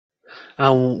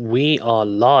And we are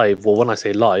live. Well, when I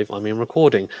say live, I mean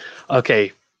recording.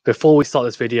 Okay, before we start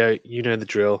this video, you know the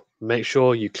drill. Make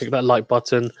sure you click that like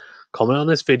button, comment on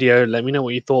this video, let me know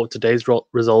what you thought of today's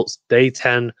results. Day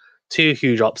 10, two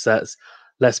huge upsets.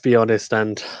 Let's be honest,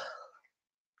 and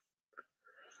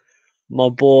my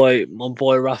boy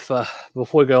Rafa,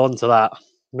 before we go on to that,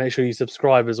 make sure you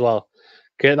subscribe as well.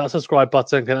 Get that subscribe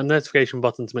button, get that notification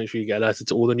button to make sure you get alerted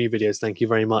to all the new videos. Thank you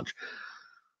very much.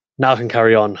 Now I can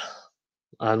carry on.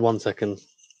 And 1 second.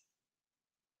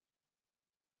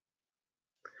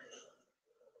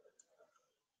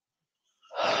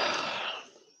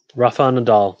 Rafael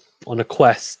Nadal on a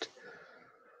quest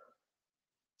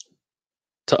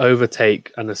to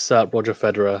overtake and usurp Roger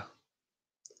Federer,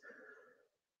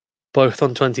 both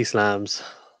on 20 slams.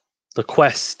 The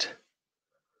quest,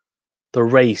 the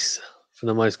race for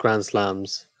the most Grand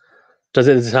Slams. Does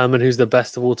it determine who's the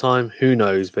best of all time? Who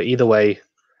knows? But either way,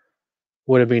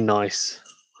 would have been nice.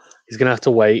 He's going to have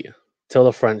to wait till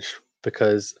the French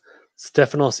because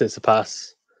Stefanos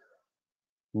Tsitsipas,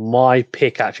 my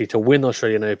pick actually to win the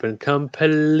Australian Open,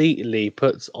 completely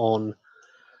puts on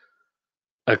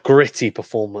a gritty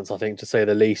performance, I think, to say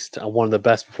the least, and one of the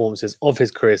best performances of his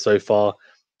career so far.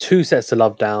 2 sets to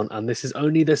love down, and this is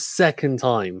only the second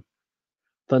time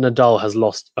that Nadal has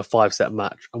lost a 5-set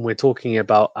match, and we're talking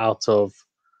about out of,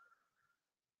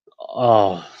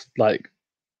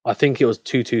 I think it was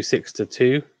 2-2,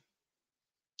 6-2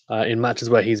 in matches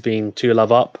where he's been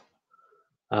 2-love up,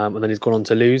 and then he's gone on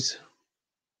to lose.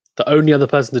 The only other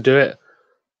person to do it,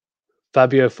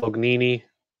 Fabio Fognini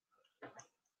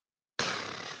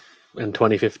in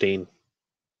 2015.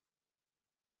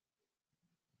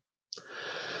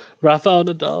 Rafael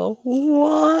Nadal,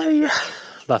 why?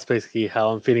 That's basically how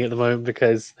I'm feeling at the moment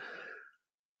because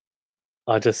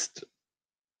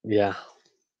yeah,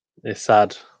 it's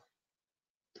sad.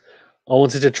 I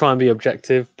wanted to try and be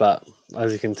objective, but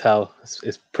as you can tell,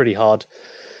 it's pretty hard.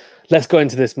 Let's go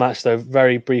into this match, though,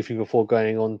 very briefly before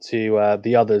going on to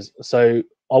the others. So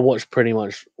I watched pretty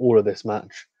much all of this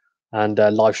match and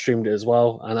live streamed it as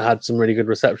well, and I had some really good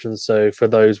receptions. So for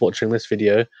those watching this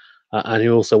video and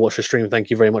who also watched the stream, thank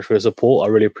you very much for your support.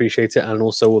 I really appreciate it, and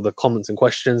also all the comments and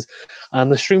questions. And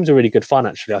the streams are really good fun,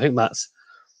 actually. I think that's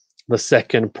the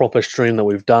second proper stream that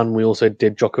we've done. We also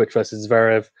did Djokovic versus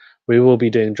Zverev. We will be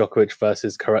doing Djokovic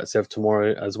versus Karatsev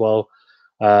tomorrow as well.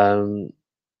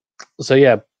 So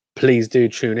yeah, please do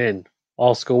tune in.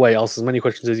 Ask away. Ask as many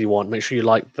questions as you want. Make sure you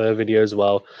like the video as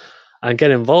well. And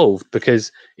get involved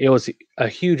because it was a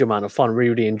huge amount of fun.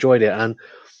 Really enjoyed it. And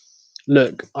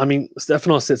look, I mean,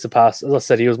 Stefanos Tsitsipas, as I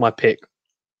said, he was my pick.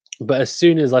 But as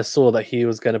soon as I saw that he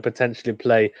was going to potentially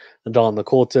play Nadal in the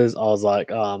quarters, I was like,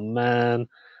 oh, man.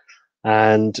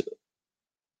 And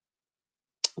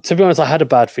to be honest, I had a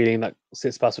bad feeling that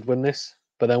Tsitsipas would win this.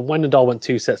 But then when Nadal went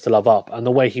 2 sets to love up, and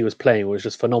the way he was playing was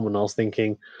just phenomenal, I was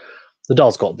thinking,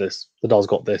 Nadal's got this. Nadal's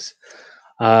got this.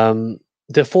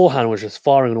 The forehand was just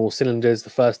firing on all cylinders the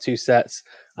first 2 sets,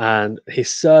 and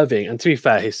his serving, and to be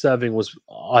fair, his serving was,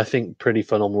 I think, pretty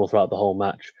phenomenal throughout the whole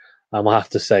match, I have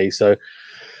to say. So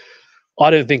I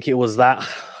don't think it was that.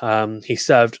 He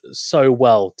served so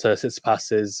well to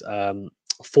Tsitsipas's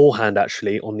forehand,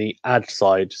 actually, on the edge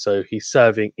side. So he's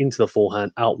serving into the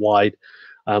forehand, out wide,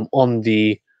 on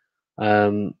the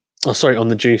on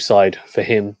the juice side for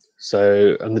him.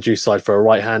 So on the juice side for a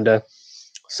right-hander,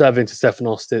 serving to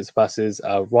Stefanos Tsitsipas's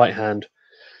right hand.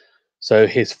 So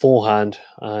his forehand,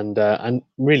 and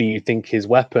really you think his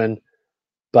weapon,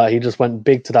 but he just went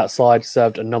big to that side,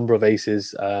 served a number of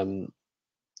aces on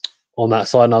that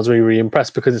side, and I was really, really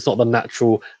impressed because it's not the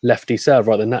natural lefty serve,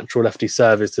 right? The natural lefty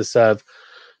serve is to serve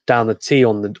down the tee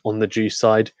on the juice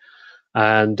side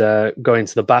and go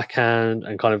into the backhand,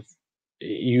 and kind of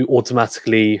you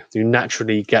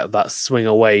naturally get that swing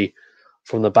away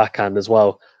from the backhand as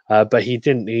well. But he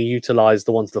didn't. He utilized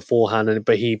the one to the forehand,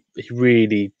 but he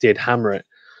really did hammer it.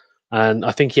 And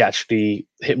I think he actually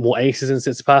hit more aces in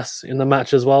Tsitsipas in the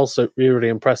match as well. So really, really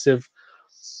impressive.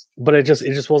 But it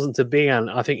just wasn't to be. And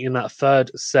I think in that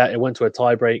third set, it went to a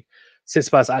tiebreak.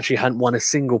 Tsitsipas actually hadn't won a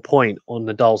single point on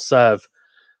Nadal's serve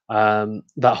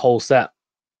that whole set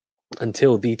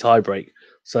until the tiebreak.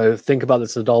 So think about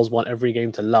this: Nadal's won every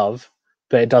game to love,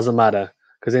 but it doesn't matter.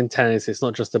 Because in tennis, it's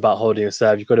not just about holding a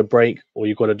serve. You've got to break, or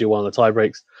you've got to do one of the tie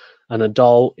breaks. And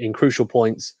Nadal, in crucial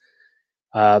points,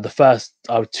 the first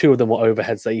 2 of them were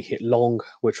overheads that he hit long,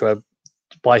 which were,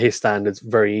 by his standards,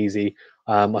 very easy.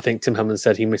 I think Tim Hammond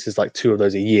said he misses like 2 of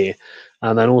those a year.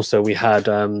 And then also we had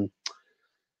a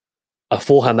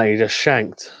forehand that he just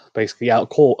shanked, basically out of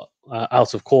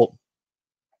court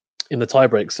in the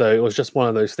tiebreak. So it was just one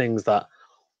of those things that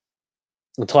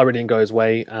the tie really didn't go his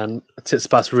way, and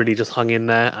Tsitsipas really just hung in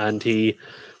there, and he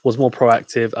was more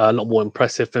proactive, a lot more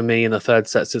impressive for me in the third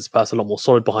set. Tsitsipas a lot more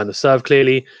solid behind the serve.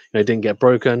 Clearly, didn't get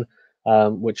broken,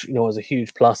 which was a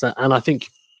huge plus. And I think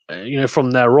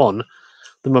from there on,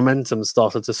 the momentum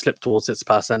started to slip towards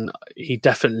Tsitsipas, and he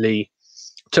definitely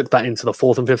took that into the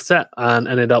fourth and fifth set and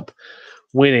ended up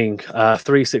winning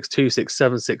 3-6, 2-6,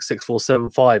 7-6,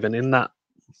 6-4, 7-5. And in that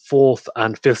fourth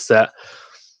and fifth set,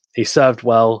 he served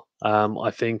well,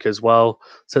 I think, as well,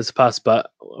 Tsitsipas.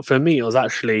 But for me, it was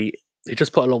actually, he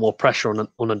just put a lot more pressure on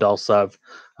Nadal's serve,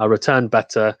 returned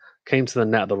better, came to the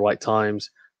net at the right times,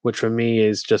 which for me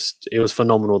is just, it was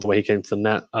phenomenal the way he came to the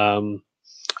net,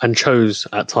 and chose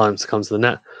at times to come to the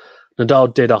net.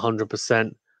 Nadal did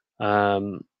 100%.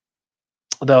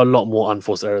 There were a lot more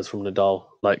unforced errors from Nadal,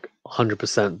 like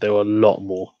 100%. There were a lot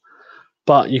more.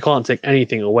 But you can't take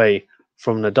anything away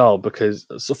from Nadal because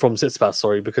Tsitsipas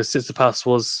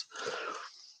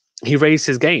he raised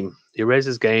his game.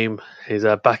 His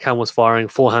backhand was firing,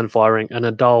 forehand firing, and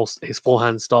Nadal, his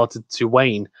forehand started to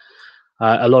wane.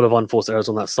 A lot of unforced errors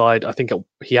on that side. I think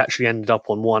he actually ended up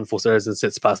on more unforced errors than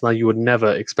Tsitsipas. Now, you would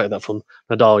never expect that from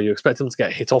Nadal. You expect him to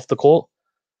get hit off the court,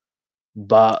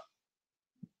 but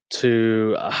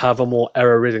to have a more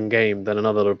error-ridden game than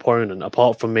another opponent,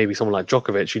 apart from maybe someone like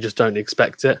Djokovic, you just don't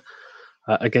expect it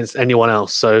against anyone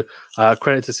else. So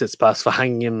credit to Tsitsipas for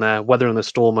hanging in there, weathering the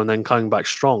storm, and then coming back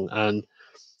strong. And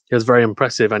he was very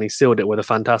impressive, and he sealed it with a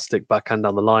fantastic backhand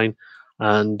down the line.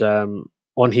 And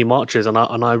on he marches, and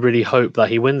I really hope that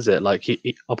he wins it. Like,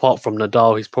 he apart from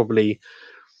Nadal, he's probably,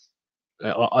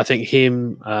 I think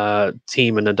him,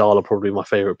 Thiem and Nadal are probably my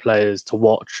favorite players to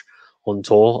watch on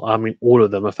tour. I mean, all of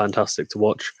them are fantastic to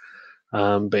watch.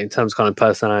 But in terms of kind of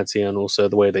personality and also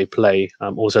the way they play,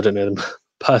 also I don't know them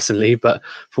personally, but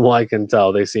from what I can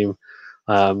tell, they seem,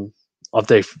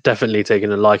 they've definitely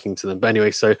taken a liking to them. But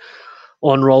anyway, so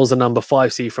on rolls the number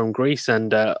 5 seed from Greece,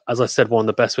 and as I said, one of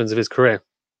the best wins of his career.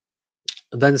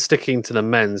 Then sticking to the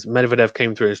men's, Medvedev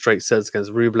came through in straight sets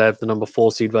against Rublev, the number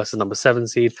 4 seed versus number 7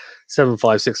 seed, 7-5,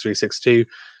 6-3,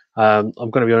 6-2. I'm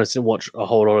going to be honest, I didn't watch a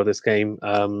whole lot of this game.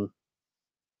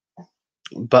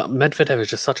 But Medvedev is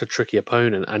just such a tricky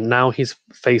opponent, and now he's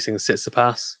facing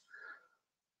Tsitsipas.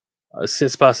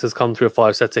 Tsitsipas has come through a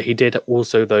 5-setter. He did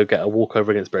also, though, get a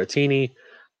walkover against Berrettini.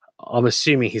 I'm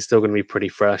assuming he's still going to be pretty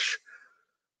fresh.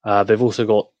 They've also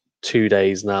got 2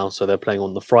 days now, so they're playing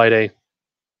on the Friday.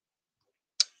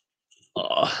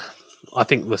 I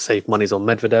think the safe money's on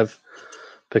Medvedev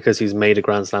because he's made a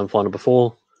Grand Slam final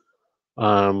before.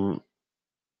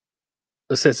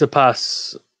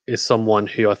 Tsitsipas is someone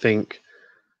who I think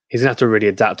he's going to have to really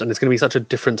adapt, and it's going to be such a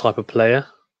different type of player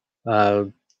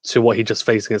to what he just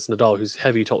faced against Nadal, who's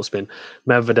heavy topspin.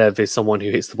 Medvedev is someone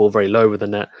who hits the ball very low with the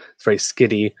net. It's very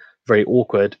skiddy, very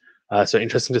awkward. So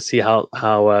interesting to see how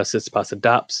Tsitsipas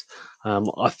adapts.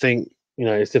 I think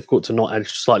it's difficult to not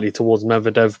edge slightly towards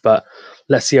Medvedev, but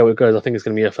let's see how it goes. I think it's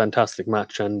going to be a fantastic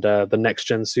match, and the next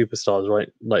gen superstars,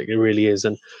 right? Like, it really is,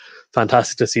 and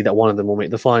fantastic to see that one of them will make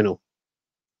the final.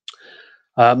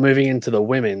 Moving into the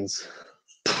women's,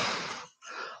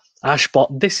 Ash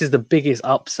Barty, this is the biggest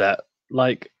upset.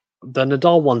 Like, the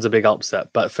Nadal one's a big upset,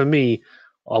 but for me,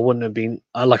 I wouldn't have been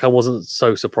I wasn't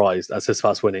so surprised at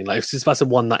Tsitsipas winning. Like, if Tsitsipas had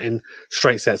won that in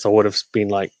straight sets, I would have been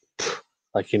like,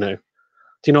 do you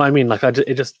know what I mean? Like,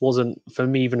 it just wasn't for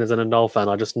me. Even as a Nadal fan,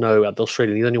 I just know at the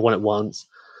Australian, he's only won it once.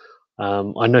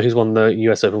 I know he's won the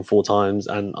US Open 4 times,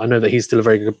 and I know that he's still a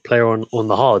very good player on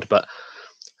the hard. But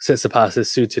Tsitsipas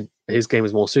is suited; his game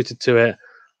is more suited to it,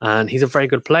 and he's a very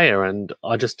good player. And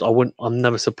I'm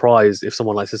never surprised if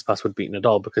someone like Tsitsipas would beat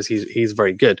Nadal because he's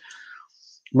very good.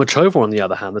 Muchova, on the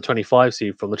other hand, the 25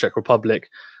 seed from the Czech Republic,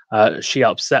 she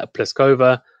upset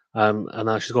Pliskova. And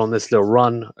now she's gone on this little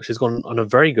run. She's gone on a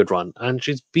very good run, and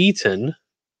she's beaten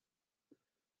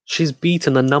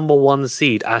the number 1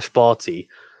 seed, Ash Barty,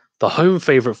 the home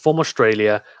favourite from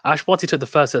Australia. Ash Barty took the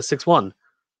first set 6-1,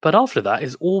 but after that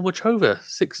is all Muchova.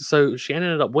 So she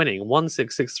ended up winning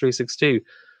 1-6, 6-3,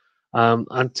 6-2.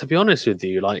 And to be honest with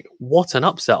you, like, what an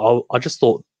upset! I just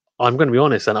thought, I'm going to be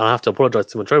honest, and I have to apologise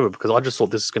to Muchova because I just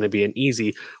thought this was going to be an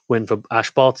easy win for Ash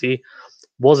Barty.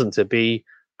 Wasn't to be.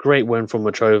 Great win from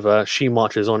Muchova. She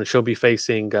marches on, and she'll be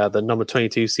facing the number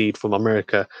 22 seed from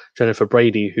America, Jennifer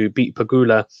Brady, who beat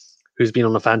Pegula, who's been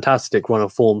on a fantastic run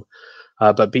of form,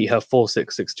 but beat her 4-6,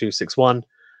 6-2, 6-1.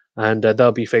 And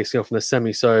they'll be facing off in the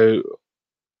semi. So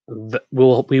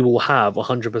we will have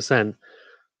 100%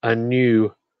 a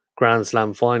new Grand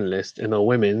Slam finalist in the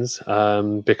women's,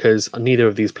 because neither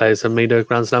of these players have made a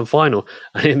Grand Slam final.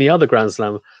 And in the other Grand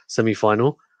Slam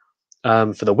semi-final,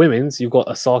 For the women's, you've got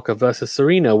Osaka versus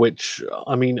Serena, which,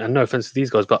 I mean, and no offense to these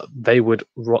guys, but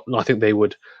I think they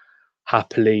would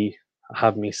happily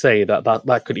have me say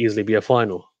that could easily be a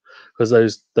final, because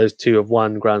those two have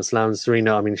won Grand Slams.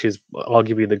 Serena, I mean, she's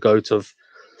arguably the GOAT of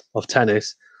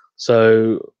tennis.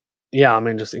 So yeah, I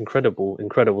mean, just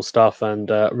incredible stuff, and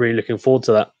really looking forward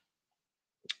to that.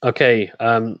 Okay,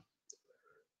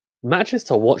 matches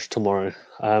to watch tomorrow,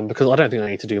 because I don't think I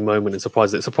need to do moment and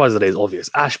surprise. Surprise of the day is obvious.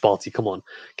 Ash Barty, come on,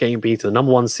 getting beaten, the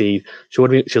number one seed. She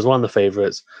was one of the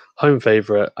favourites, home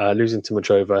favourite, losing to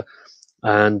Muchova.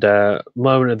 And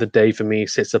moment of the day for me,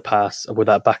 Tsitsipas with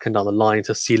that backhand down the line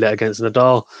to seal it against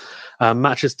Nadal.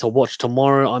 Matches to watch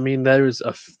tomorrow. I mean, there's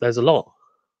a lot.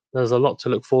 There's a lot to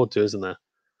look forward to, isn't there?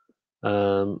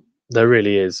 There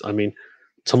really is. I mean,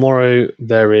 tomorrow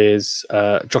there is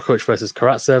Djokovic versus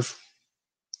Karatsev,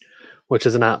 which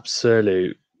is an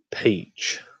absolute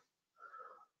peach.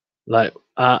 Like,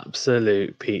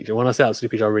 absolute peach. And when I say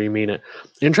absolute peach, I really mean it.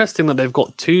 Interesting that they've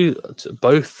got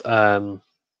both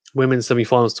women's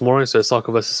semi-finals tomorrow. So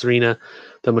Osaka versus Serena,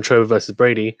 then Muchova versus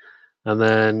Brady. And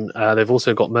then they've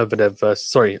also got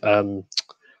Djokovic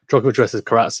versus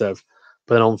Karatsev.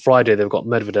 But then on Friday, they've got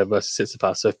Medvedev versus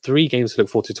Tsitsipas. So 3 games to look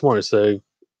forward to tomorrow. So,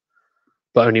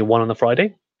 but only one on the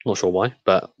Friday. Not sure why.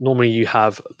 But normally you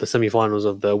have the semi-finals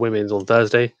of the women's on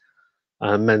Thursday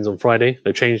and men's on Friday.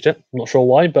 They changed it. Not sure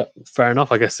why, but fair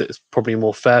enough. I guess it's probably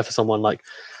more fair for someone like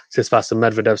Tsitsipas and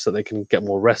Medvedev so they can get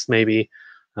more rest maybe.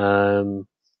 But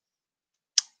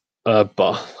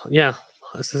yeah,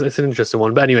 it's an interesting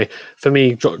one. But anyway, for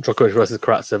me, Djokovic versus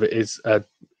Karatsev is,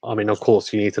 I mean, of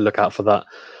course, you need to look out for that.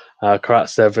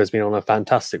 Karatsev has been on a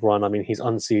fantastic run. I mean, he's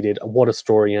unseeded. What a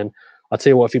story. And I'll tell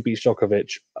you what, if he beats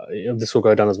Djokovic, this will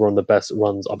go down as one of the best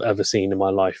runs I've ever seen in my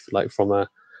life. Like,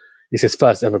 it's his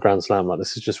first ever Grand Slam. Like,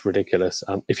 this is just ridiculous.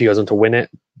 If he goes on to win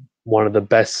it, one of the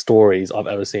best stories I've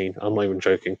ever seen. I'm not even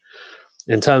joking.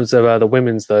 In terms of the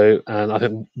women's, though, and I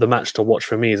think the match to watch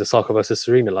for me is Osaka versus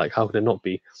Serena. Like, how could it not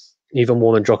be? Even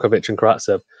more than Djokovic and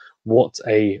Karatsev. What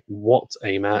a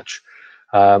match.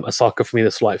 Osaka, for me,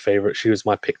 the slight favourite. She was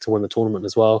my pick to win the tournament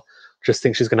as well. Just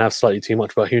think she's going to have slightly too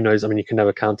much, but who knows? I mean, you can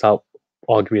never count out,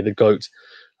 arguably, the GOAT.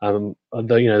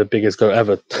 The biggest GOAT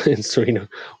ever in Serena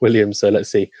Williams. So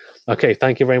let's see. Okay,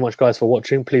 thank you very much, guys, for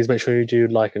watching. Please make sure you do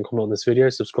like and comment on this video.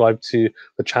 Subscribe to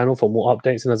the channel for more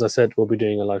updates. And as I said, we'll be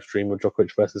doing a live stream of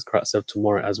Djokovic versus Karatsev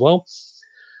tomorrow as well.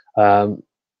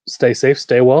 Stay safe,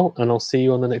 stay well, and I'll see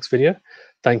you on the next video.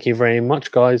 Thank you very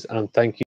much, guys, and thank you.